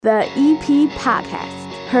The EP Podcast.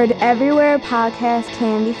 Heard everywhere podcasts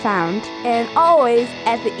can be found, and always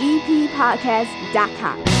at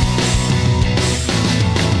theeppodcast.com.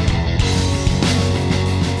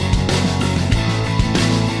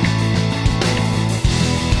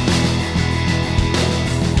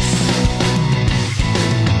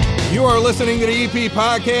 You are listening to the EP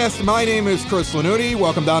Podcast. My name is Chris Lanuti.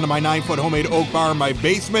 Welcome down to my 9-foot homemade oak bar in my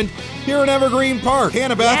basement here in Evergreen Park.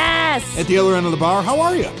 Hannah Beth. Yes. At the other end of the bar. How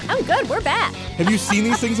are you? I'm good. We're back. Have you seen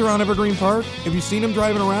these things around Evergreen Park? Have you seen them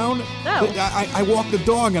driving around? No. I walk the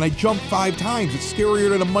dog and I jump 5 times. It's scarier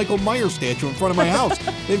than a Michael Myers statue in front of my house.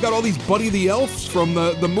 They've got all these Buddy the Elves from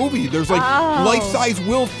the movie. There's like life-size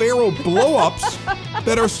Will Ferrell blow-ups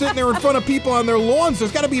that are sitting there in front of people on their lawns.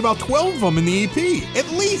 There's got to be about 12 of them in the EP, at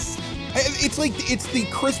least. It's like it's the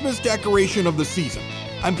Christmas decoration of the season.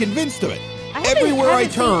 I'm convinced of it. Everywhere I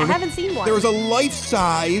turn, I haven't seen one. There's a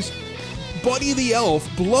life-size Buddy the Elf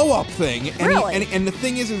blow-up thing. And Really? And the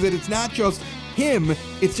thing is that it's not just him.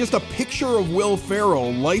 It's just a picture of Will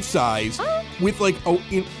Ferrell, life-size, with like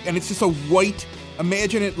and it's just a white.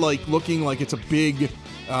 Imagine it like looking like it's a big,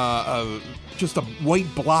 just a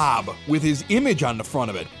white blob with his image on the front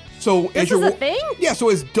of it. So This is a thing? Yeah, so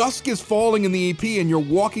as dusk is falling in the EP and you're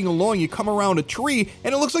walking along, you come around a tree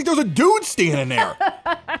and it looks like there's a dude standing there.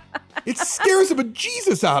 It scares the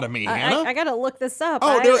bejesus out of me, Hannah. I gotta look this up.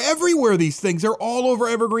 They're everywhere, these things. They're all over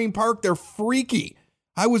Evergreen Park. They're freaky.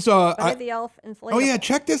 I was Buddy the Elf inflatable. Oh yeah,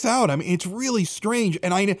 check this out. I mean, it's really strange.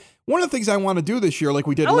 And one of the things I want to do this year, like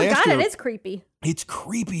we did Oh, last God, year. it is creepy. It's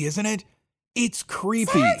creepy, isn't it? It's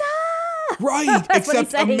creepy. Santa! Right, That's what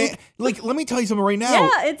except he's saying. like let me tell you something right now.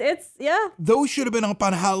 Yeah, it's. Those should have been up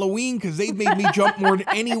on Halloween because they made me jump more than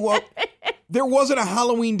anyone. There wasn't a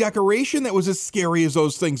Halloween decoration that was as scary as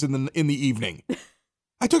those things in the evening.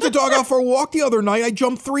 I took the dog out for a walk the other night. I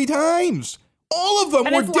jumped 3 times. All of them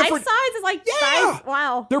And were it's different. life size. It's like Yeah. size.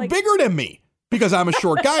 Wow. They're bigger than me because I'm a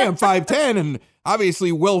short guy. I'm 5'10", and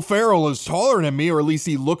obviously Will Ferrell is taller than me, or at least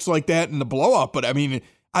he looks like that in the blow up. But I mean,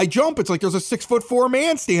 I jump. It's like there's a 6'4"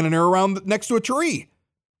 man standing there around next to a tree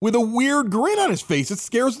with a weird grin on his face. It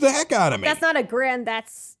scares the heck out of me. That's not a grin.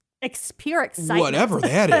 That's pure excitement. Whatever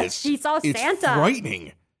that is. She saw it's Santa.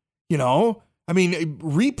 frightening. You know? I mean,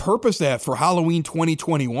 repurpose that for Halloween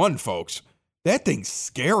 2021, folks. That thing's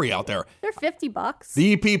scary out there. They're $50.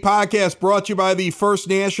 The EP Podcast brought to you by the First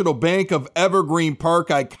National Bank of Evergreen Park.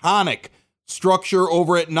 Iconic structure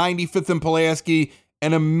over at 95th and Pulaski.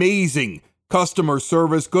 An amazing customer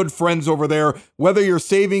service, good friends over there. Whether you're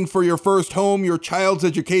saving for your first home, your child's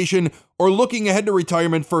education, or looking ahead to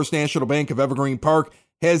retirement, First National Bank of Evergreen Park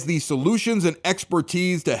has the solutions and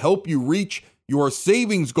expertise to help you reach your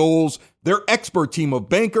savings goals. Their expert team of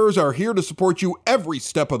bankers are here to support you every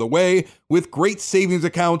step of the way with great savings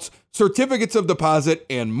accounts, certificates of deposit,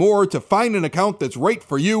 and more. To find an account that's right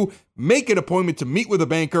for you, make an appointment to meet with a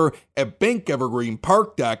banker at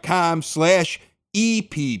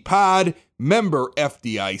bankevergreenpark.com/EPPod. Member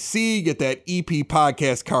FDIC. Get that EP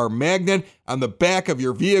Podcast car magnet on the back of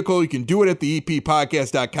your vehicle. You can do it at the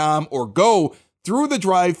EPPodcast.com or go through the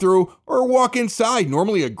drive-thru or walk inside.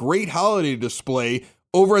 Normally a great holiday display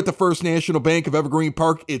over at the First National Bank of Evergreen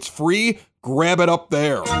Park. It's free. Grab it up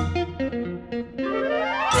there.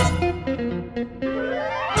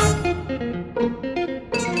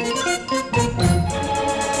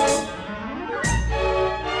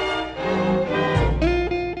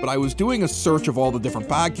 But I was doing a search of all the different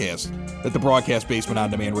podcasts that the Broadcast Basement On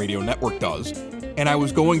Demand Radio Network does, and I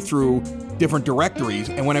was going through different directories,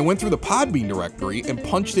 and when I went through the Podbean directory and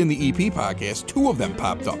punched in the EP Podcast, 2 of them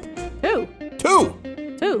popped up. Two.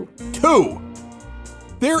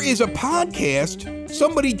 There is a podcast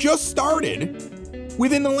somebody just started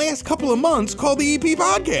within the last couple of months called the EP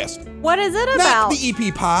Podcast. What is it Not about? the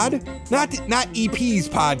EP Pod, not EP's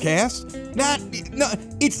podcast.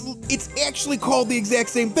 It's actually called the exact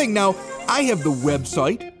same thing. Now, I have the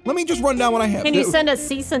website. Let me just run down what I have. Can you send a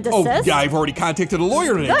cease and desist? Oh, yeah, I've already contacted a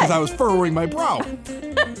lawyer today because Good. I was furrowing my brow.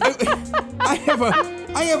 I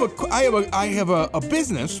have a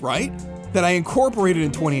business, right, that I incorporated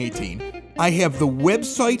in 2018. I have the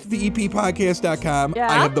website, theeppodcast.com. Yeah.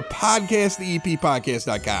 I have the podcast,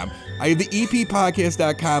 theeppodcast.com. I have the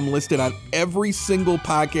eppodcast.com listed on every single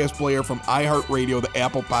podcast player from iHeartRadio, the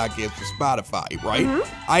Apple Podcast, to Spotify, right?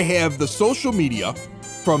 Mm-hmm. I have the social media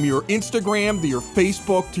from your Instagram to your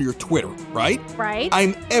Facebook to your Twitter, right? Right.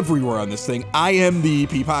 I'm everywhere on this thing. I am the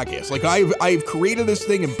EP Podcast. Like, I've created this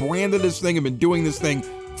thing and branded this thing and been doing this thing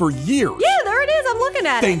for years. Yeah, there it is. I'm looking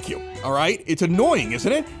at it. Thank you. All right? It's annoying,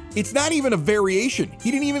 isn't it? It's not even a variation.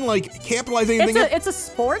 He didn't even, capitalize anything. It's a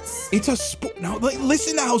sports? It's a sport. No,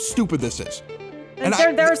 listen to how stupid this is.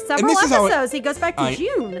 And there are several this is how episodes. He goes back to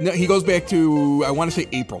June. No, he goes back to, I want to say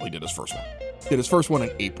April he did his first one. Did his first one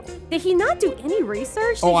in April. Did he not do any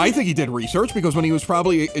research? I think he did research because when he was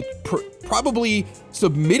probably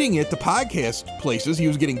submitting it to podcast places, he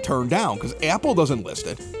was getting turned down because Apple doesn't list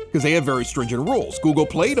it because they have very stringent rules. Google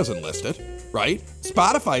Play doesn't list it, right?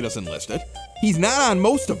 Spotify doesn't list it. He's not on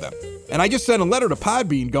most of them. And I just sent a letter to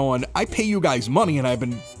Podbean going, I pay you guys money and I've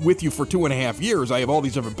been with you for 2.5 years. I have all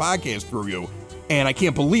these different podcasts through you. And I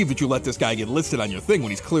can't believe that you let this guy get listed on your thing when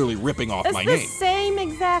he's clearly ripping off my name. It's the same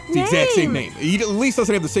exact name. The exact same name. He at least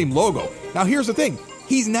doesn't have the same logo. Now, here's the thing.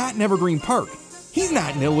 He's not in Evergreen Park. He's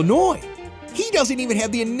not in Illinois. He doesn't even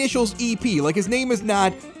have the initials EP. Like, his name is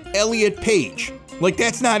not Elliot Page. Like,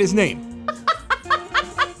 that's not his name.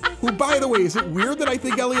 Who, by the way, is it weird that I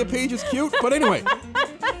think Elliot Page is cute? But anyway,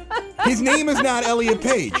 his name is not Elliot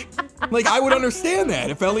Page. Like, I would understand that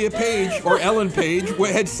if Elliot Page or Ellen Page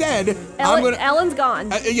had said, Ellen's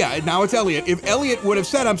gone. Yeah, now it's Elliot. If Elliot would have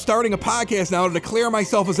said, I'm starting a podcast now to declare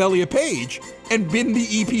myself as Elliot Page and been the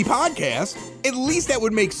EP podcast, at least that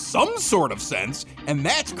would make some sort of sense. And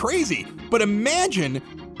that's crazy. But imagine,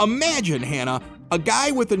 Hannah, a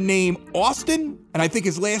guy with the name Austin, and I think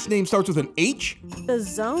his last name starts with an H. The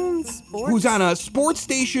Zone Sports. Who's on a sports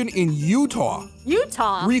station in Utah.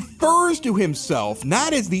 Refers to himself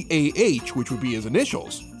not as the AH, which would be his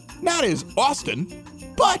initials, not as Austin,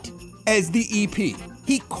 but as the EP.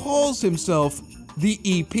 He calls himself the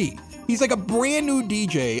EP. He's like a brand new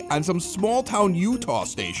DJ on some small town Utah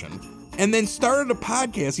station, and then started a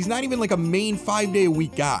podcast. He's not even like a main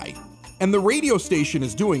 5-day-a-week guy. And the radio station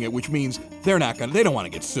is doing it, which means they don't want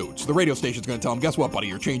to get sued. So the radio station's going to tell him, guess what, buddy,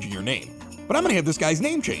 you're changing your name. But I'm going to have this guy's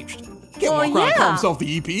name changed. He can't walk around and call himself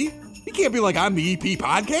the EP. He can't be like, I'm the EP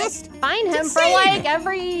podcast. Find him for like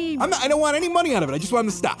every... I don't want any money out of it. I just want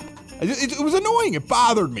him to stop. It was annoying. It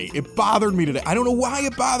bothered me. It bothered me today. I don't know why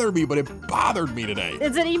it bothered me, but it bothered me today.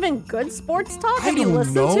 Is it even good sports talk? Have you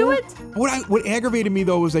listened to it? What aggravated me,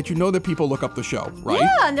 though, was that that people look up the show, right? Yeah,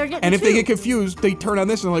 and they're getting if they get confused, they turn on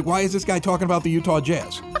this and they're like, why is this guy talking about the Utah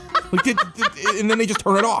Jazz? And then they just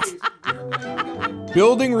turn it off.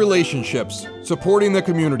 Building relationships, supporting the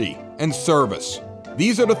community, and service.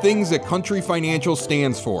 These are the things that Country Financial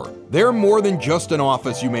stands for. They're more than just an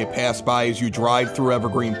office you may pass by as you drive through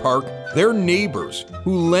Evergreen Park. They're neighbors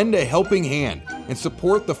who lend a helping hand and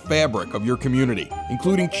support the fabric of your community,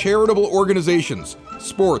 including charitable organizations,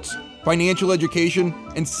 sports, financial education,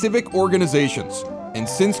 and civic organizations. And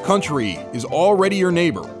since Country is already your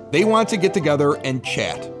neighbor, they want to get together and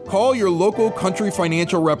chat. Call your local Country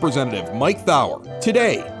Financial representative, Mike Thauer,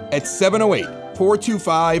 today at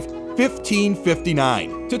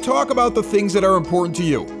 708-425-1559 to talk about the things that are important to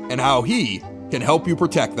you and how he can help you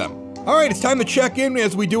protect them. All right, it's time to check in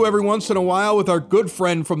as we do every once in a while with our good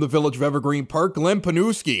friend from the village of Evergreen Park, Glenn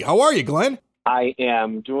Panuski. How are you, Glenn? I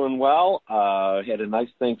am doing well. Had a nice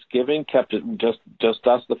Thanksgiving. Kept it just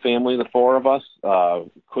us, the family, the four of us.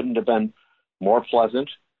 Couldn't have been more pleasant.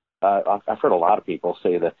 I've heard a lot of people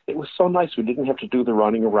say that it was so nice we didn't have to do the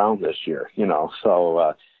running around this year.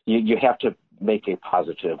 So you have to make a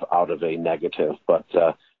positive out of a negative. But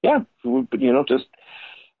just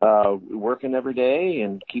working every day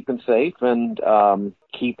and keeping safe and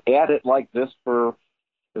keep at it like this for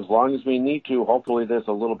as long as we need to. Hopefully there's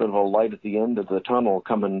a little bit of a light at the end of the tunnel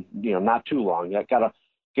coming, not too long. I got to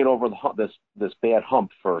get over this bad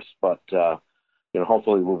hump first, but,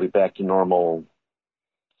 hopefully we'll be back to normal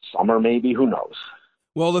summer maybe, who knows.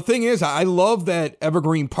 Well, the thing is, I love that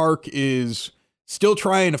Evergreen Park is still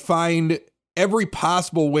trying to find every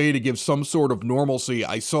possible way to give some sort of normalcy.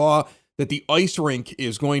 I saw that the ice rink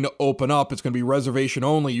is going to open up. It's going to be reservation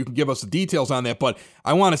only. You can give us the details on that, but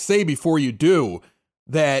I want to say before you do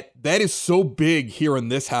that is so big here in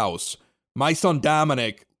this house. My son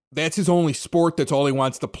Dominic, that's his only sport. That's all he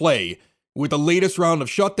wants to play. With the latest round of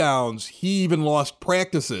shutdowns, he even lost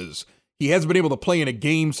practices. He hasn't been able to play in a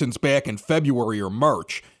game since back in February or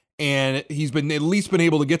March, and he's been at least been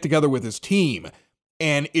able to get together with his team.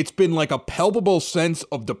 And it's been like a palpable sense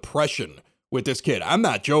of depression with this kid. I'm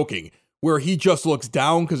not joking, where he just looks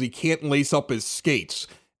down because he can't lace up his skates.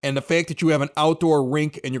 And the fact that you have an outdoor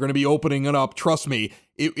rink and you're going to be opening it up, trust me,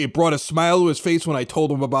 it brought a smile to his face when I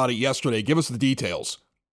told him about it yesterday. Give us the details.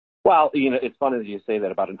 Well, it's funny that you say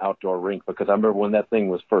that about an outdoor rink, because I remember when that thing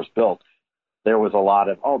was first built, there was a lot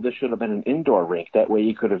of, this should have been an indoor rink. That way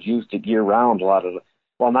you could have used it year round.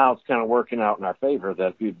 Well, now it's kind of working out in our favor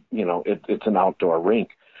that, it's an outdoor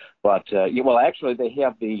rink. But, actually they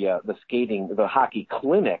have the skating, the hockey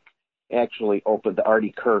clinic actually opened, the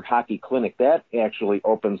Artie Kerr Hockey Clinic. That actually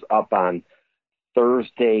opens up on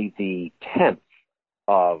Thursday the 10th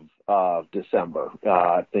of of December.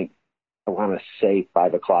 I think I want to say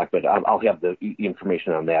 5 o'clock, but I'll have the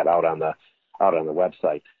information on that out on the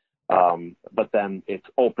website. But then it's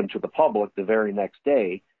open to the public the very next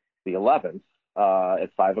day, the 11th,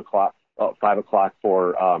 at 5 o'clock. 5 o'clock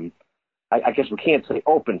for I guess we can't say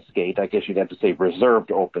open skate. I guess you'd have to say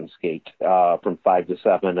reserved open skate from 5 to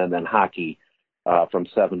 7, and then hockey from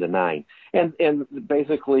 7 to 9. And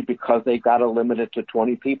basically, because they got to limit it to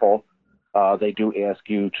 20 people, they do ask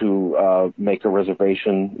you to make a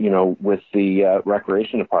reservation, with the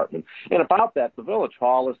recreation department. And about that, the Village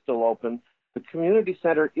Hall is still open. The community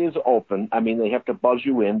center is open. I mean, they have to buzz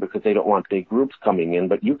you in because they don't want big groups coming in,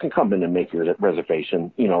 but you can come in and make your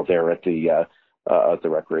reservation, there at the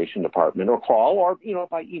recreation department, or call, or,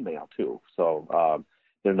 by email too. So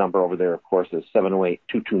their number over there, of course, is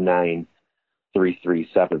 708-229-3373.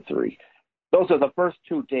 Those are the first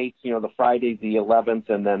two dates, the Friday, the 11th,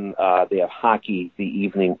 and then they have hockey the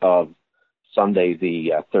evening of Sunday,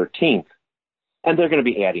 the 13th. And they're going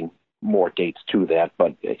to be adding more dates to that,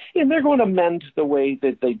 but they're going to mend the way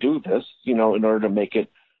that they do this, in order to make it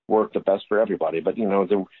work the best for everybody. But,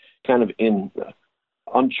 they're kind of in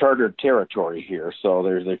uncharted territory here, so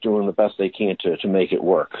they're doing the best they can to make it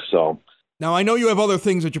work. So now, I know you have other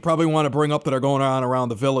things that you probably want to bring up that are going on around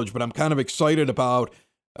the village, but I'm kind of excited about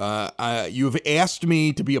you've asked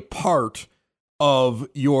me to be a part of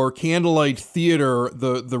your Candlelight Theater,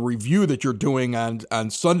 the review that you're doing on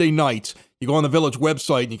Sunday nights. You go on the Village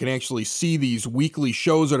website and you can actually see these weekly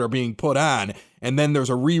shows that are being put on. And then there's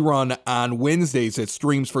a rerun on Wednesdays that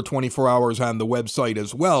streams for 24 hours on the website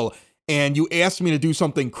as well. And you asked me to do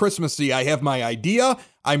something Christmassy. I have my idea.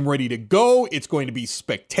 I'm ready to go. It's going to be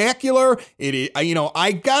spectacular. It is,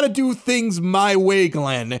 I got to do things my way,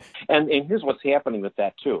 Glenn. And here's what's happening with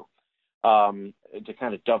that too. To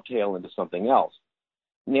kind of dovetail into something else.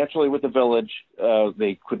 Naturally, with the Village,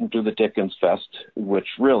 they couldn't do the Dickens Fest, which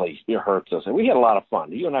really hurts us. And we had a lot of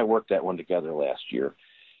fun. You and I worked that one together last year.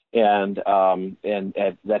 And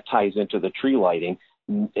that ties into the tree lighting.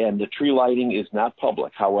 And the tree lighting is not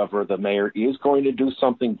public. However, the mayor is going to do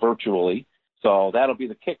something virtually. So that'll be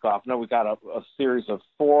the kickoff. Now we've got a series of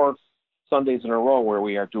 4 Sundays in a row where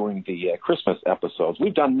we are doing the Christmas episodes.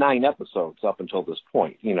 We've done 9 episodes up until this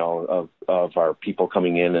point, of our people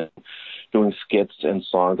coming in and doing skits and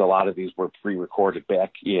songs. A lot of these were pre-recorded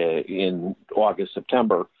back in August,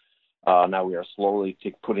 September. Now we are slowly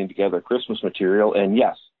putting together Christmas material. And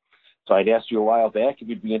yes, so I'd asked you a while back if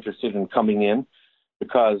you'd be interested in coming in,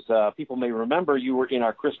 because people may remember you were in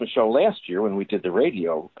our Christmas show last year when we did the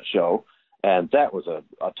radio show, and that was a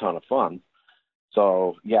ton of fun.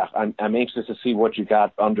 So yeah, I'm anxious to see what you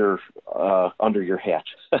got under your hat.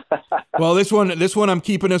 Well, this one I'm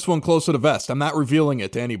keeping this one close to the vest. I'm not revealing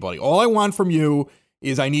it to anybody. All I want from you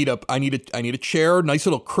is I need a chair, nice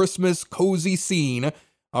little Christmas cozy scene,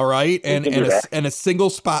 all right, and a single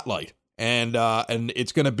spotlight, and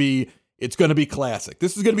it's gonna be classic.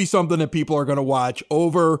 This is gonna be something that people are gonna watch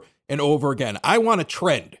over and over again. I want a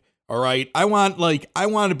trend. All right. I want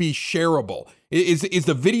to be shareable. Is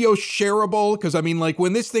the video shareable? Because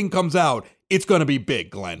when this thing comes out, it's going to be big,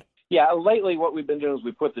 Glenn. Yeah. Lately, what we've been doing is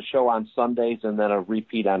we put the show on Sundays and then a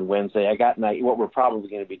repeat on Wednesday. What we're probably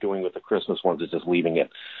going to be doing with the Christmas ones is just leaving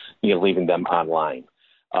them online,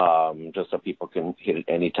 just so people can hit it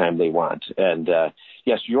anytime they want. And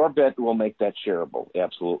yes, your bet will make that shareable.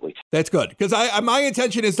 Absolutely. That's good, because my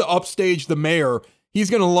intention is to upstage the mayor. He's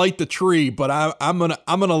gonna light the tree, but I'm gonna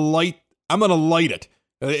light it,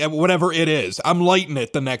 whatever it is. I'm lighting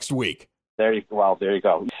it the next week. There you go.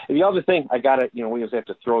 And the other thing, we just have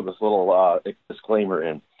to throw this little disclaimer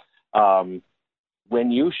in. When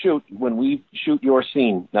we shoot your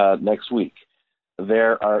scene next week,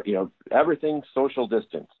 there are everything's social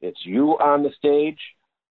distance. It's you on the stage,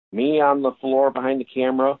 me on the floor behind the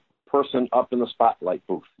camera, person up in the spotlight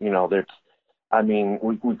booth.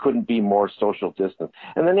 We couldn't be more social distance.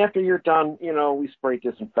 And then after you're done, we spray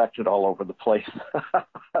disinfectant all over the place,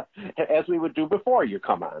 as we would do before you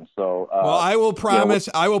come on. So, well, I will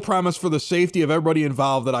promise for the safety of everybody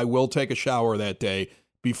involved that I will take a shower that day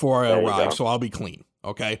before I arrive, so I'll be clean.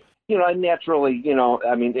 Okay. And naturally,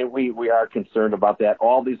 we are concerned about that.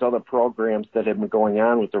 All these other programs that have been going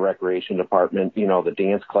on with the recreation department, the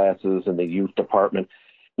dance classes and the youth department,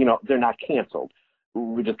 they're not canceled.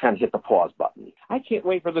 We just kind of hit the pause button. I can't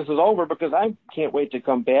wait for this is over, because I can't wait to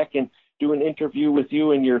come back and do an interview with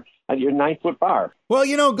you at your 9-foot bar. Well,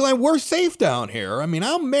 Glenn, we're safe down here.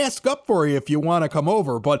 I'll mask up for you if you want to come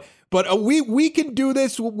over, but we can do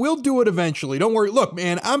this. We'll do it eventually. Don't worry. Look,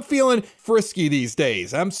 man, I'm feeling frisky these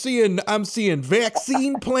days. I'm seeing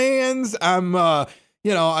vaccine plans. I'm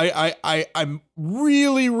I'm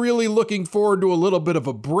really, really looking forward to a little bit of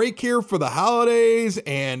a break here for the holidays,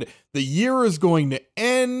 and the year is going to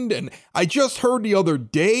end. And I just heard the other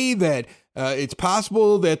day that it's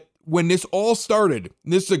possible that when this all started,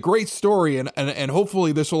 this is a great story, and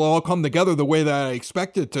hopefully this will all come together the way that I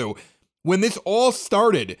expect it to. When this all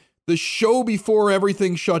started, the show before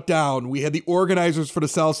everything shut down, we had the organizers for the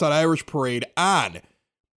Southside Irish Parade on,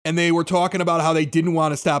 and they were talking about how they didn't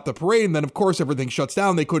want to stop the parade, and then, of course, everything shuts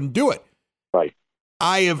down. They couldn't do it. Right.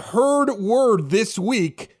 I have heard word this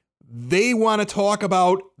week they want to talk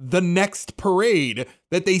about the next parade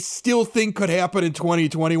that they still think could happen in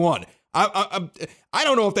 2021. I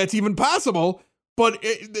don't know if that's even possible, but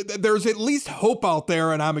there's at least hope out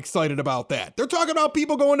there, and I'm excited about that. They're talking about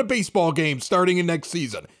people going to baseball games starting in next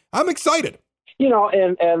season. I'm excited.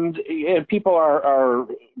 And people are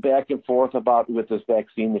back and forth about with this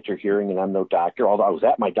vaccine that you're hearing, and I'm no doctor, although I was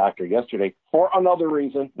at my doctor yesterday for another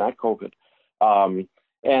reason, not COVID.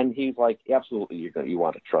 And he's like, absolutely, you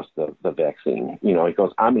want to trust the vaccine. He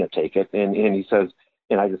goes, I'm going to take it. And he says,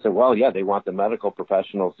 and I just said, well, yeah, they want the medical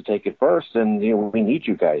professionals to take it first, and we need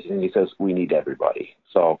you guys. And he says, we need everybody.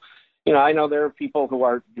 So, I know there are people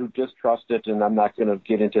who distrust it, and I'm not going to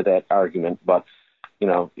get into that argument. But,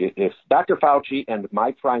 if Dr. Fauci and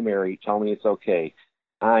my primary tell me it's okay,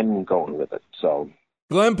 I'm going with it. So,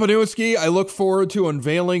 Glenn Panuski, I look forward to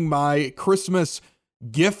unveiling my Christmas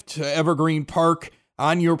gift to Evergreen Park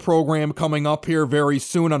on your program coming up here very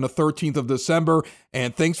soon on the 13th of December.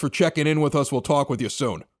 And thanks for checking in with us. We'll talk with you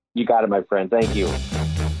soon. You got it, my friend. Thank you.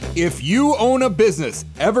 If you own a business,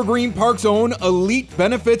 Evergreen Park's own Elite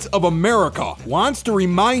Benefits of America wants to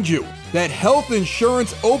remind you that health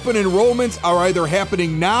insurance open enrollments are either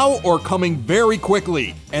happening now or coming very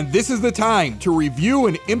quickly. And this is the time to review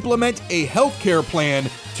and implement a healthcare plan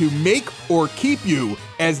to make or keep you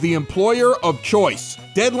as the employer of choice.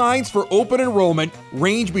 Deadlines for open enrollment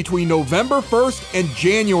range between November 1st and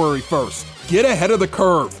January 1st. Get ahead of the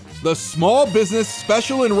curve. The Small Business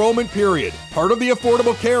Special Enrollment Period, part of the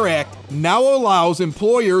Affordable Care Act, now allows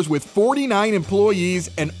employers with 49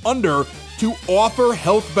 employees and under to offer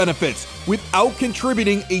health benefits without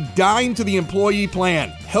contributing a dime to the employee plan.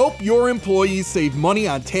 Help your employees save money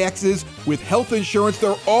on taxes with health insurance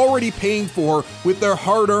they're already paying for with their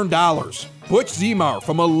hard-earned dollars. Butch Zemar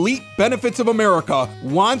from Elite Benefits of America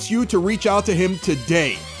wants you to reach out to him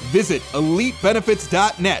today. Visit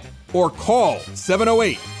EliteBenefits.net or call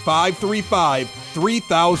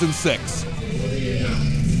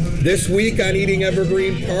 708-535-3006. This week on Eating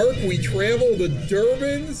Evergreen Park, we travel to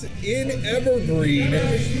Durbin's in Evergreen.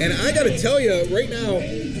 And I got to tell you, right now,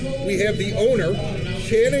 we have the owner,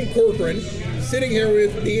 Shannon Corcoran, sitting here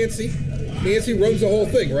with Nancy. Nancy runs the whole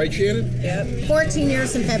thing, right, Shannon? Yep. 14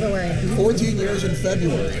 years in February. 14 years in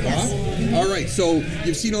February, huh? Yes. All right, so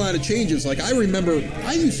you've seen a lot of changes. Like, I remember,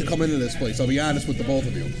 I used to come into this place, I'll be honest with the both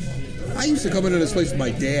of you. I used to come into this place with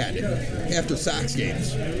my dad after Sox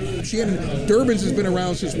games. Shannon, Durbin's has been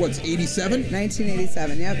around since, 87?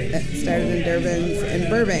 1987, yep. It started in Durbin's in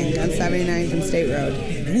Burbank on 79th and State Road.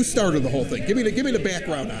 Who started the whole thing? Give me the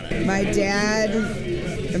background on it. My dad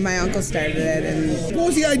and my uncle started it. And what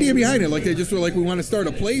was the idea behind it? Like, they just were like, we want to start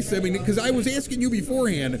a place? I mean, because I was asking you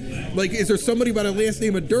beforehand, like, is there somebody by the last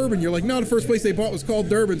name of Durbin? You're like, no, the first place they bought was called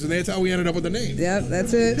Durbin's, and that's how we ended up with the name. Yep,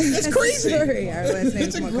 that's it. That's crazy. Our last name's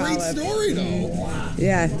It's a McAuliffe. great story, though.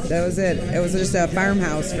 Yeah, that was it. It was just a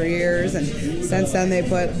farmhouse for years, and since then they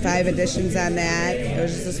put 5 additions on that. It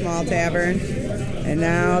was just a small tavern, and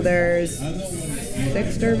now there's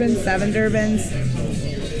 7 Durbins,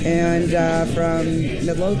 and from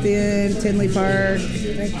Midlothian, Tinley Park,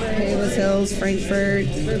 Palos Hills, Frankfurt,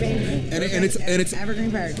 And it's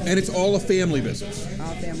Evergreen Park. And it's all a family business.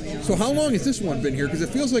 All family owned. So how long has this one been here? Because it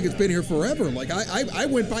feels like it's been here forever. Like I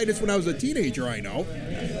went by this when I was a teenager. I know.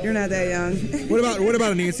 You're not that young. What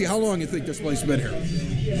about Nancy? How long do you think this place has been here?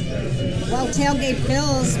 Well, Tailgate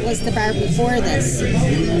Bill's was the bar before this,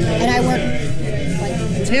 and I worked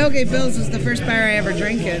Tailgate Bill's was the first bar I ever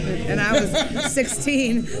drank at, and I was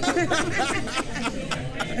 16.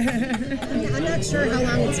 I'm not sure how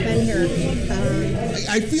long it's been here.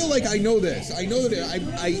 I feel like I know this. I know that I'm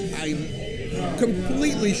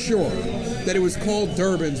completely sure that it was called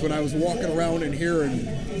Durbin's when I was walking around in here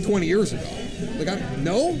 20 years ago. Like,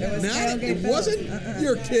 it wasn't?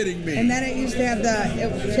 You're kidding me. And then it used to have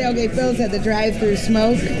Tailgate Bill's had the drive-through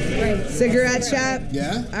smoke cigarette shop.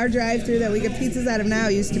 Yeah? Our drive-through that we get pizzas out of now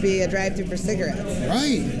used to be a drive-through for cigarettes.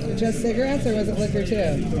 Right. Just cigarettes, or was it liquor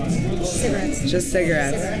too? Cigarettes. Just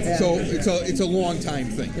cigarettes. Yeah. So it's a long time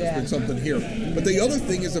thing. There's been something here. But the other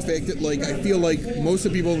thing is the fact that, like, I feel like most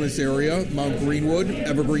of the people in this area, Mount Greenwood,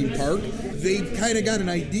 Evergreen Park, they've kind of got an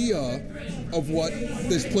idea of what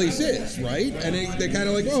this place is, right? And they're kind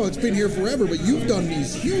of like, oh, it's been here forever, but you've done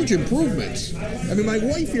these huge improvements. I mean, my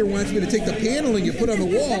wife here wants me to take the paneling you put on the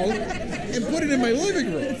wall and put it in my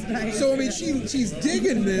living room. Nice. So I mean, she's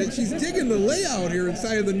digging the layout here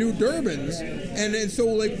inside of the new Durbin's, and so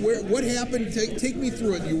like, what happened? Take me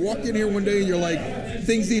through it. You walked in here one day and you're like,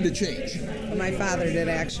 things need to change. My father did,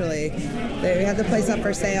 actually. They had the place up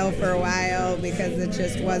for sale for a while because it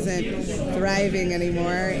just wasn't thriving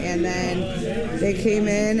anymore. And then they came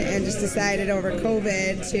in and just decided over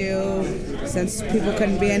COVID to, since people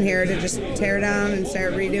couldn't be in here, to just tear down and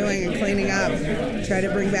start redoing and cleaning up. Try to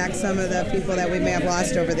bring back some of the people that we may have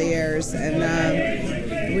lost over the years. And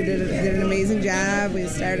we did an amazing job. We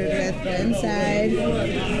started with the inside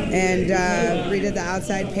and redid the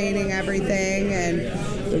outside painting, everything,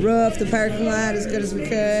 and the roof, the parking lot, as good as we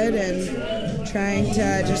could, and trying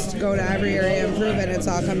to just go to every area and improve it. It's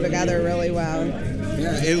all come together really well.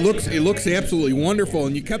 Yeah, it looks absolutely wonderful,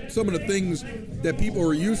 and you kept some of the things that people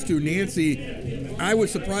were used to. Nancy, I was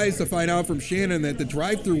surprised to find out from Shannon that the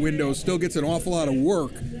drive-through window still gets an awful lot of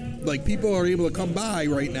work. Like, people are able to come by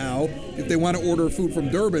right now if they want to order food from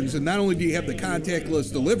Durbin's, and not only do you have the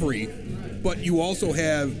contactless delivery, but you also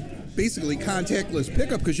have basically contactless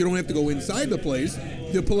pickup because you don't have to go inside the place.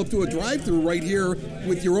 You pull up to a drive-through right here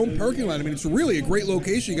with your own parking lot. I mean, it's really a great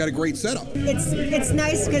location. You got a great setup. It's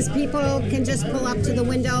nice because people can just pull up to the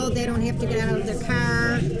window. They don't have to get out of their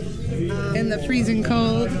car. In the freezing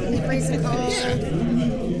cold. Yeah.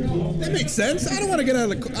 That makes sense. I don't want to get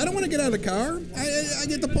out of the car. I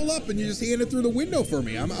get to pull up and you just hand it through the window for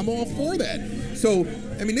me. I'm all for that. So,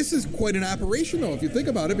 I mean, this is quite an operation, though, if you think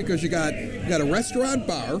about it, because you got a restaurant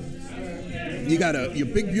bar. You got your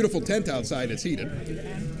big, beautiful tent outside that's heated,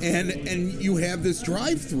 and you have this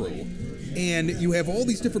drive-through, and you have all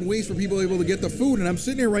these different ways for people able to get the food. And I'm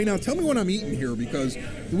sitting here right now. Tell me what I'm eating here, because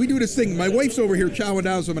we do this thing. My wife's over here chowing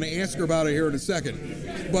down, so I'm going to ask her about it here in a second.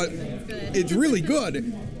 But it's really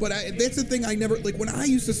good. But that's the thing I never, like, when I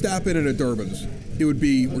used to stop in at a Durbin's, it would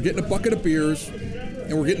be, we're getting a bucket of beers,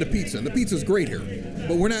 and we're getting a pizza. And the pizza's great here.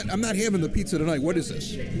 But I'm not having the pizza tonight. What is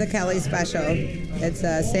this? The Kelly Special. It's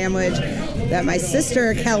a sandwich that my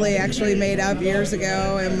sister Kelly actually made up years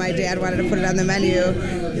ago, and my dad wanted to put it on the menu.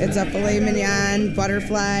 It's a filet mignon,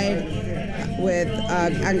 butterfly, with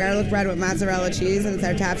on garlic bread with mozzarella cheese, and it's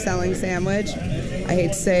our top-selling sandwich. I hate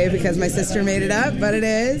to say it because my sister made it up, but it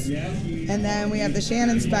is. And then we have the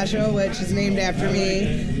Shannon Special, which is named after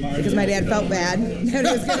me because my dad felt bad that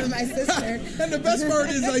it was given to my sister. And the best part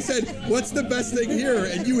is I said, what's the best thing here?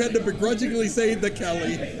 And you had to begrudgingly say the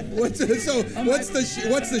Kelly. What's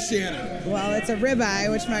the Shannon? Well, it's a ribeye,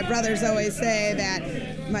 which my brothers always say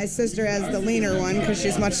that my sister has the leaner one because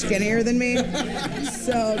she's much skinnier than me. And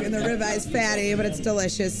the ribeye's fatty, but it's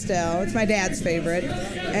delicious still. It's my dad's favorite.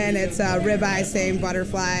 And it's a ribeye,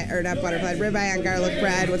 ribeye on garlic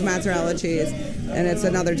bread with mozzarella cheese. And it's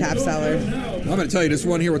another top seller. I'm going to tell you, this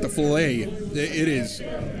one here with the filet, it is.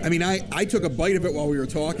 I mean, I took a bite of it while we were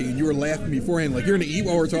talking, and you were laughing beforehand, like, you're going to eat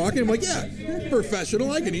while we're talking? I'm like, yeah,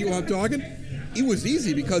 professional, I can eat while I'm talking. It was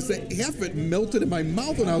easy because half of it melted in my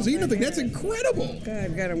mouth when I was eating. I think that's incredible.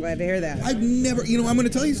 Good. I'm glad to hear that. I've never, I'm going to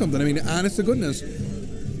tell you something. I mean, honest to goodness,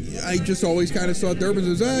 I just always kind of saw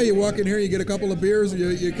Durbin's as, you walk in here, you get a couple of beers,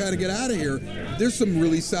 and you kind of get out of here. There's some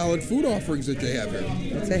really solid food offerings that they have here.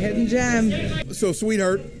 It's a hidden gem. So,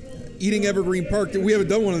 sweetheart, eating Evergreen Park, we haven't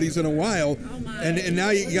done one of these in a while, and now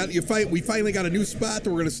we finally got a new spot that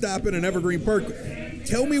we're going to stop in Evergreen Park.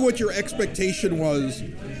 Tell me what your expectation was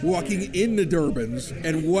walking into Durbin's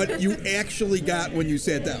and what you actually got when you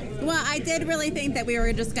sat down. Well, I did really think that we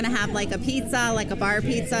were just going to have like a pizza, like a bar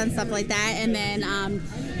pizza and stuff like that. And then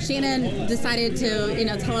Shannon decided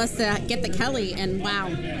to, tell us to get the Kelly. And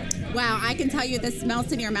wow, I can tell you this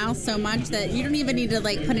melts in your mouth so much that you don't even need to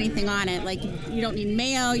like put anything on it. Like you don't need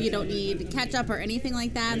mayo, you don't need ketchup or anything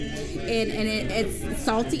like that. It's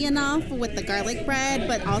salty enough with the garlic bread,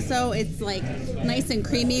 but also it's like nice and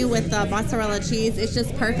creamy with the mozzarella cheese. It's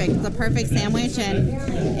just perfect. It's a perfect sandwich, and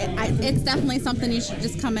it's definitely something you should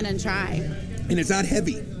just come in and try. And it's not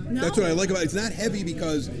heavy. No. That's what I like about it. It's not heavy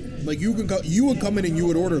because like you would come in and you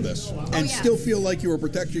would order this and still feel like you were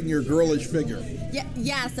protecting your girlish figure. Yeah,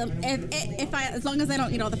 yes. As long as I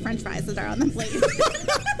don't eat all the French fries that are on the plate.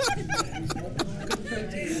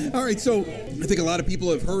 All right, so I think a lot of people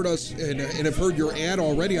have heard us and have heard your ad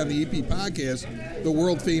already on the EP podcast, the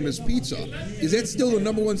world famous pizza. Is that still the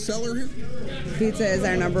number one seller here? Pizza is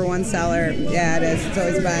our number one seller. Yeah, it is. It's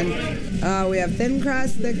always been. We have thin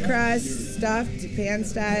crust, thick crust, stuffed, pan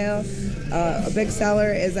style. A big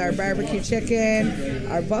seller is our barbecue chicken,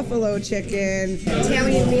 our buffalo chicken,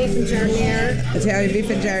 Italian beef and jardiniere. Italian beef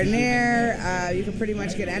and jardiniere. You can pretty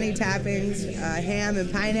much get any toppings, ham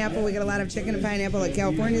and pineapple. We get a lot of chicken and pineapple, like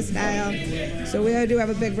California style. So we do have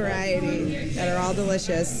a big variety that are all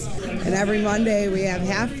delicious. And every Monday we have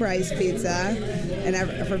half-price pizza,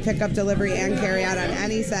 and for pickup, delivery, and carry out on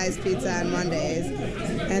any size pizza on Mondays.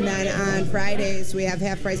 And then on Fridays, we have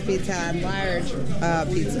half-price pizza on large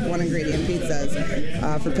pizza, one-ingredient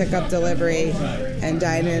pizzas for pickup, delivery, and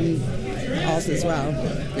dine-in also as well.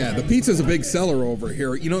 Yeah, the pizza's a big seller over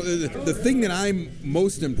here. You know, the thing that I'm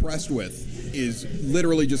most impressed with is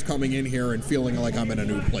literally just coming in here and feeling like I'm in a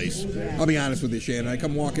new place. I'll be honest with you, Shannon. I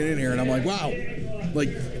come walking in here and I'm like, wow, like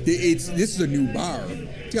this is a new bar.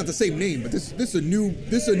 It's got the same name, but this is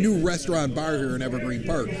a new restaurant bar here in Evergreen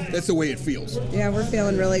Park. That's the way it feels. Yeah, we're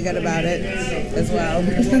feeling really good about it as well.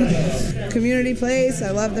 Community place.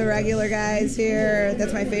 I love the regular guys here.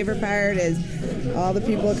 That's my favorite part is all the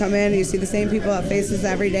people come in. You see the same people at Faces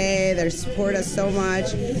every day. They support us so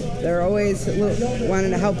much. They're always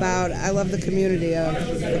wanting to help out. I love the community of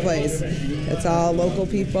the place. It's all local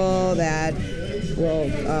people that will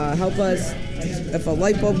help us. If a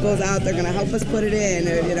light bulb goes out, they're going to help us put it in.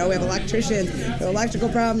 Or, you know, we have electricians. If an electrical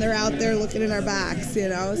problem, they're out there looking in our box, you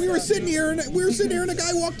know. We were sitting here, and a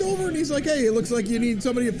guy walked over, and he's like, hey, it looks like you need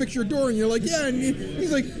somebody to fix your door. And you're like, yeah. And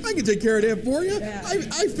he's like, I can take care of that for you. Yeah.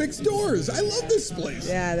 I fix doors. I love this place.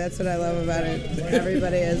 Yeah, that's what I love about it.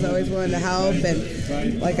 Everybody is always willing to help.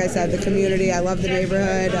 And like I said, the community, I love the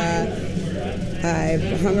neighborhood.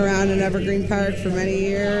 I've hung around in Evergreen Park for many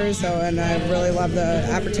years, and I really love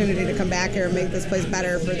the opportunity to come back here and make this place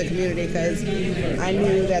better for the community because I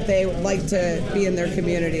knew that they would like to be in their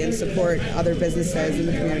community and support other businesses in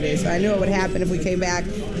the community. So I knew it would happen if we came back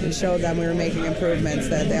and showed them we were making improvements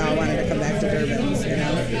that they all wanted to come back to Durbin's, you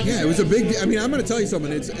know? Yeah, it was a big, I'm going to tell you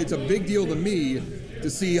something. It's a big deal to me to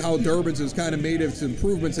see how Durbin's has kind of made its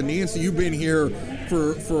improvements. And Nancy, you've been here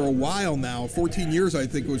for a while now, 14 years I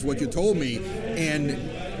think was what you told me.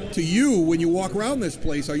 And to you, when you walk around this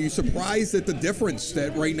place, are you surprised at the difference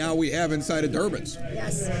that right now we have inside of Durbin's?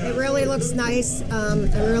 Yes, it really looks nice. I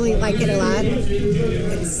really like it a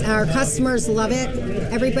lot. Our customers love it.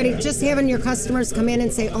 Everybody, just having your customers come in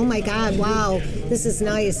and say, oh my God, wow, this is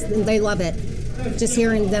nice. And they love it. Just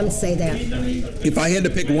hearing them say that. If I had to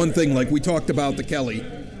pick one thing, like we talked about the Kelly,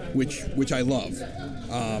 which I love,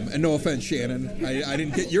 and no offense, Shannon, I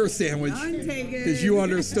didn't get your sandwich because you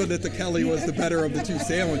understood that the Kelly was the better of the two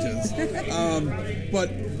sandwiches. But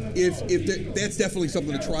if that's definitely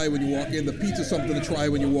something to try when you walk in. The pizza's something to try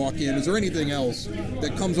when you walk in. Is there anything else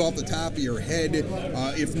that comes off the top of your head?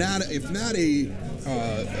 If not a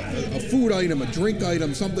food item, a drink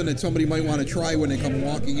item, something that somebody might want to try when they come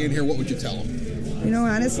walking in here, what would you tell them? You know,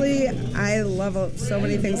 honestly, I love so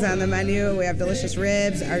many things on the menu. We have delicious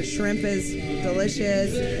ribs. Our shrimp is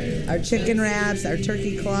delicious. Our chicken wraps, our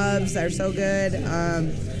turkey clubs are so good.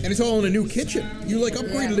 And it's all in a new kitchen. You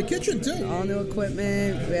upgraded the kitchen too. All new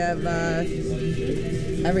equipment. We have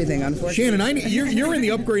everything, unfortunately. Shannon, you're in the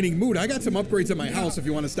upgrading mood. I got some upgrades at my house if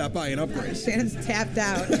you want to stop by and upgrade. Shannon's tapped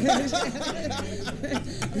out.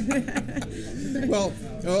 Well,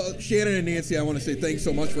 Shannon and Nancy, I want to say thanks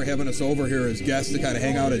so much for having us over here as guests to kind of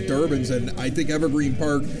hang out at Durbin's. And I think Evergreen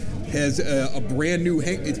Park has a brand new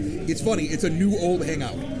it's funny, it's a new old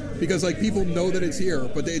hangout. Because people know that it's here,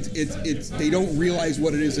 but they don't realize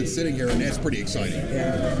what it is that's sitting here, and that's pretty exciting.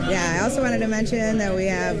 Yeah. I also wanted to mention that we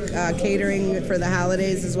have catering for the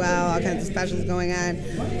holidays as well. All kinds of specials going on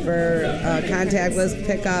for contactless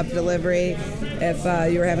pickup, delivery. If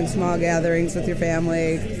you were having small gatherings with your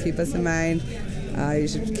family, keep us in mind. You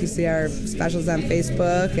should see our specials on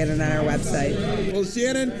Facebook and on our website. Well,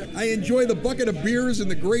 Shannon, I enjoy the bucket of beers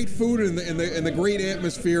and the great food and the great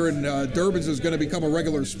atmosphere, and Durbin's is going to become a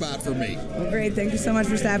regular spot for me. Well, great. Thank you so much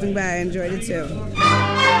for stopping by. I enjoyed it too.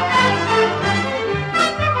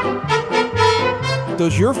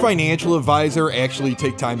 Does your financial advisor actually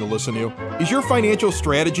take time to listen to you? Is your financial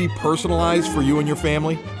strategy personalized for you and your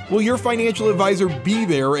family? Will your financial advisor be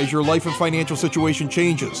there as your life and financial situation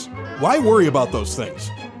changes? Why worry about those things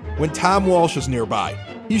when Tom Walsh is nearby?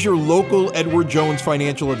 He's your local Edward Jones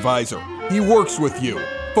financial advisor. He works with you,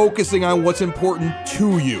 focusing on what's important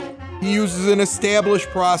to you. He uses an established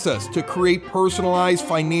process to create personalized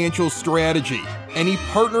financial strategy, and he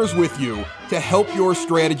partners with you to help your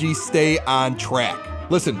strategy stay on track.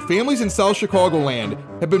 Listen, families in South Chicagoland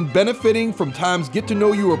have been benefiting from Tom's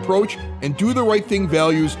get-to-know-you approach and do the right thing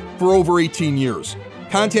values for over 18 years.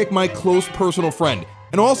 Contact my close personal friend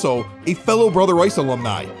and also a fellow Brother Rice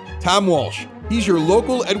alumni, Tom Walsh. He's your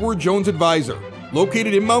local Edward Jones advisor.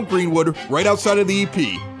 Located in Mount Greenwood, right outside of the EP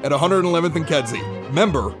at 111th and Kedzie.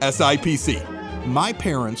 Member SIPC. My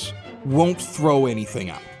parents won't throw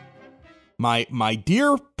anything out. My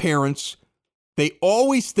dear parents, they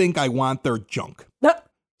always think I want their junk.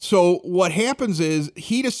 So what happens is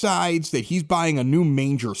he decides that he's buying a new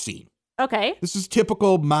manger scene. Okay. This is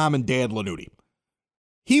typical mom and dad Lanuti.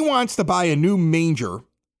 He wants to buy a new manger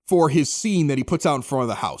for his scene that he puts out in front of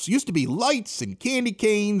the house. It used to be lights and candy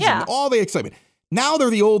canes and all the excitement. Now they're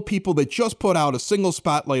the old people that just put out a single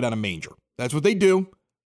spotlight on a manger. That's what they do.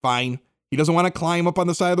 Fine. He doesn't want to climb up on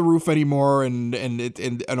the side of the roof anymore, and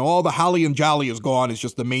all the holly and jolly is gone. It's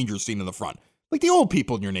just the manger scene in the front. Like the old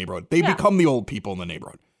people in your neighborhood. They become the old people in the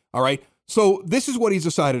neighborhood. All right? So this is what he's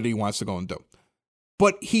decided he wants to go and do.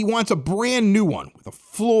 But he wants a brand new one with a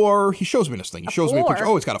floor. He shows me this thing. He shows me a picture.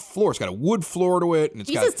 Oh, it's got a floor. It's got a wood floor to it. And it's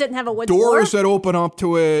Jesus got didn't have a wood floor. Doors that open up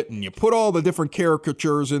to it. And you put all the different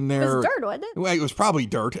caricatures in there. It was dirt, wasn't it? Well, it was probably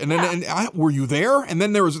dirt. And then were you there? And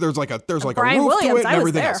then there's like a Brian roof Williams, to it and I was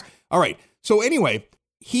everything there. else. All right. So anyway,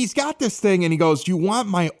 he's got this thing and he goes, "Do you want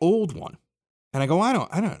my old one?" And I go, I don't.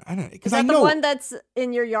 Because I know the one that's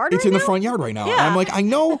in your yard it's right in now? the front yard right now. Yeah. And I'm like, I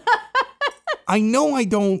know I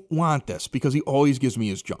don't want this because he always gives me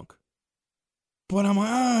his junk. But I'm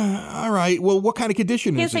like, all right. Well, what kind of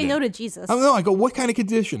condition Can't is it say in? no to Jesus. I don't know. I go, what kind of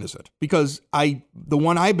condition is it? Because the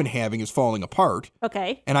one I've been having is falling apart.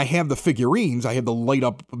 Okay. And I have the figurines. I have the light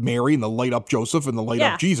up Mary and the light up Joseph and the light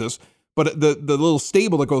up Jesus. But the little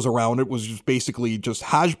stable that goes around it was just basically just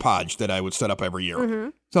hodgepodge that I would set up every year. Mm-hmm.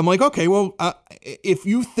 So I'm like, okay, well, if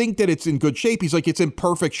you think that it's in good shape, he's like, it's in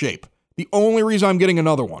perfect shape. The only reason I'm getting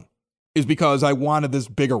another one is because I wanted this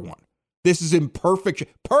bigger one. This is in perfect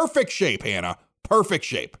shape, Hannah. Perfect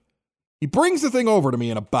shape. He brings the thing over to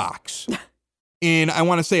me in a box in, I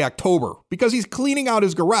want to say October, because he's cleaning out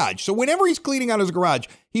his garage. So whenever he's cleaning out his garage,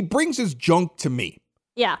 he brings his junk to me.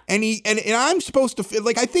 Yeah. And I'm supposed to feel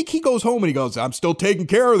like, I think he goes home and he goes, I'm still taking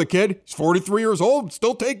care of the kid. He's 43 years old,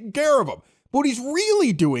 still taking care of him. But what he's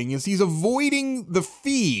really doing is he's avoiding the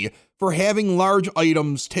fee for having large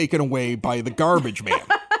items taken away by the garbage man.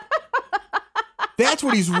 That's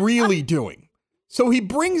what he's really doing. So he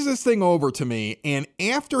brings this thing over to me, and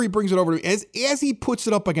after he brings it over to me, as he puts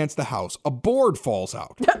it up against the house, a board falls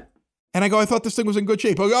out. And I go, I thought this thing was in good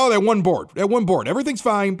shape. I go, oh, that one board. Everything's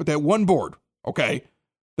fine, but that one board, okay?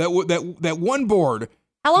 That one board.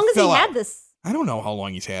 How long has he had out. this? I don't know how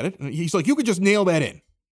long he's had it. And he's like, you could just nail that in. I'm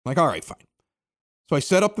like, all right, fine. So I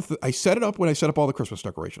set it up when I set up all the Christmas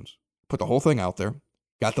decorations. Put the whole thing out there.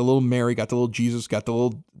 Got the little Mary, got the little Jesus, got the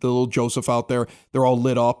little Joseph out there. They're all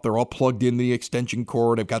lit up. They're all plugged into the extension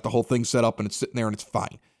cord. I've got the whole thing set up and it's sitting there and it's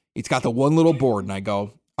fine. It's got the one little board and I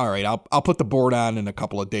go, all right, I'll put the board on in a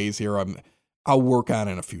couple of days here. I'll work on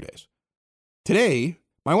it in a few days. Today,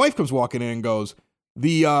 my wife comes walking in and goes,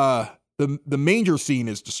 the manger scene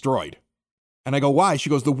is destroyed. And I go, why?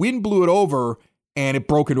 She goes, the wind blew it over and it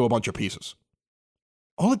broke into a bunch of pieces.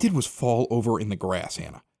 All it did was fall over in the grass,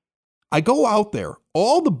 Hannah. I go out there.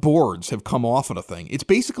 All the boards have come off of the thing. It's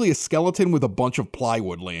basically a skeleton with a bunch of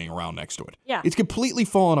plywood laying around next to it. Yeah. It's completely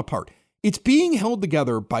fallen apart. It's being held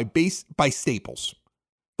together by staples.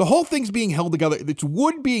 The whole thing's being held together. It's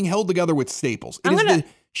wood being held together with staples. It is the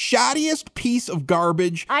shoddiest piece of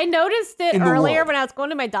garbage. I noticed it in the earlier world. when I was going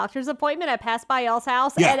to my doctor's appointment. I passed by y'all's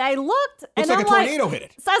house and I looked and Looks like I'm a tornado hit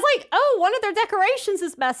it. So I was like, oh, one of their decorations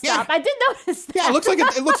is messed up. I did notice that. Yeah, it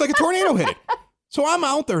looks like a tornado hit it. So I'm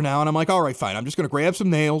out there now and I'm like, all right, fine. I'm just going to grab some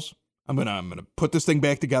nails. I'm going to put this thing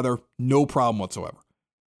back together. No problem whatsoever.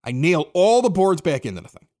 I nail all the boards back into the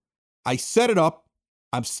thing. I set it up.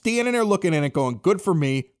 I'm standing there looking at it going, good for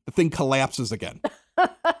me. The thing collapses again.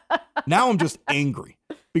 Now I'm just angry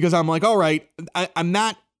because I'm like, all right, I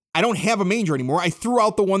don't have a manger anymore. I threw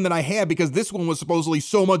out the one that I had because this one was supposedly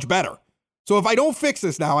so much better. So if I don't fix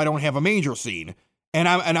this now, I don't have a manger scene. And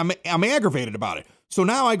I'm aggravated about it. So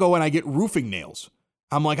now I go and I get roofing nails.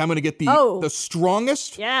 I'm like, I'm going to get the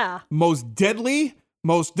strongest, most deadly,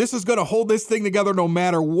 this is going to hold this thing together no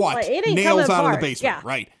matter what. Well, it ain't nails coming out of the apart. basement,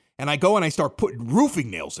 right? And I go and I start putting roofing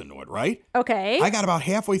nails into it, right? Okay. I got about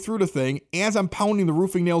halfway through the thing. As I'm pounding the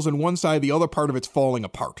roofing nails on one side, the other part of it's falling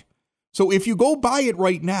apart. So if you go buy it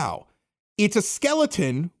right now, it's a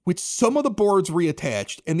skeleton with some of the boards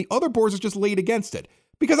reattached and the other boards are just laid against it.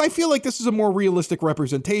 Because I feel like this is a more realistic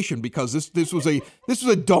representation because this was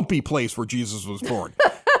a dumpy place where Jesus was born.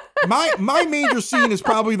 My manger scene is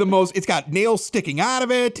probably the most, it's got nails sticking out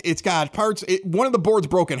of it. It's got parts, one of the boards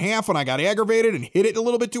broke in half when I got aggravated and hit it a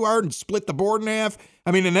little bit too hard and split the board in half.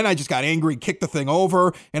 I mean, and then I just got angry, kicked the thing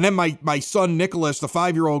over. And then my son, Nicholas, the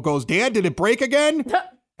 5-year-old goes, Dad, did it break again?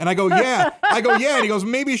 And I go, yeah. And he goes,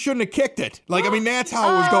 maybe you shouldn't have kicked it. Like, I mean, that's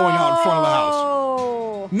how it was going out in front of the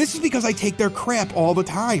house. And this is because I take their crap all the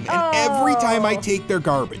time. And every time I take their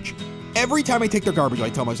garbage, I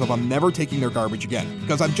tell myself I'm never taking their garbage again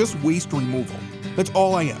because I'm just waste removal. That's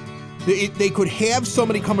all I am. They could have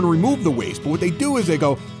somebody come and remove the waste, but what they do is they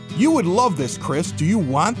go, you would love this, Chris. Do you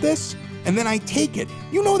want this? And then I take it.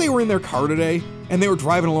 You know, they were in their car today and they were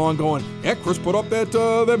driving along going, yeah, Chris put up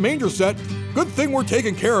that manger set. Good thing we're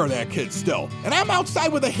taking care of that kid still. And I'm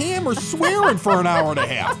outside with a hammer swearing for an hour and a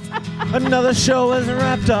half. Another show is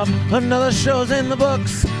wrapped up. Another show's in the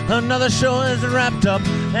books. Another show is wrapped up.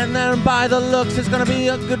 And then by the looks, it's going to be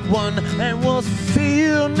a good one. And we'll see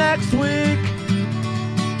you next week.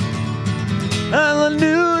 And the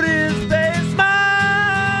nude is basement.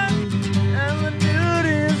 And the nude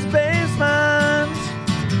is basement.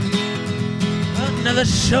 Another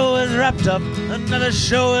show is wrapped up. Another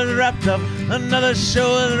show is wrapped up. Another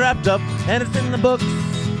show is wrapped up. And it's in the books.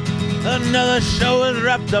 Another show is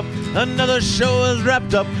wrapped up. Another show is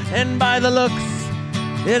wrapped up. And by the looks,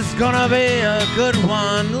 it's gonna be a good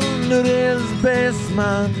one. Nude is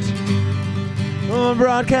basement.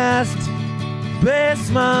 Broadcast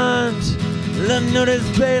basement. The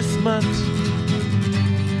nudist basement.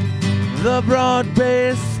 The broad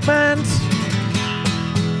basement.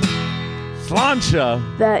 Sláinte.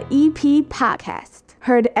 The EP Podcast.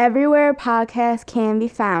 Heard everywhere podcasts can be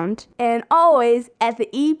found. And always at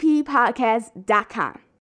theeppodcast.com.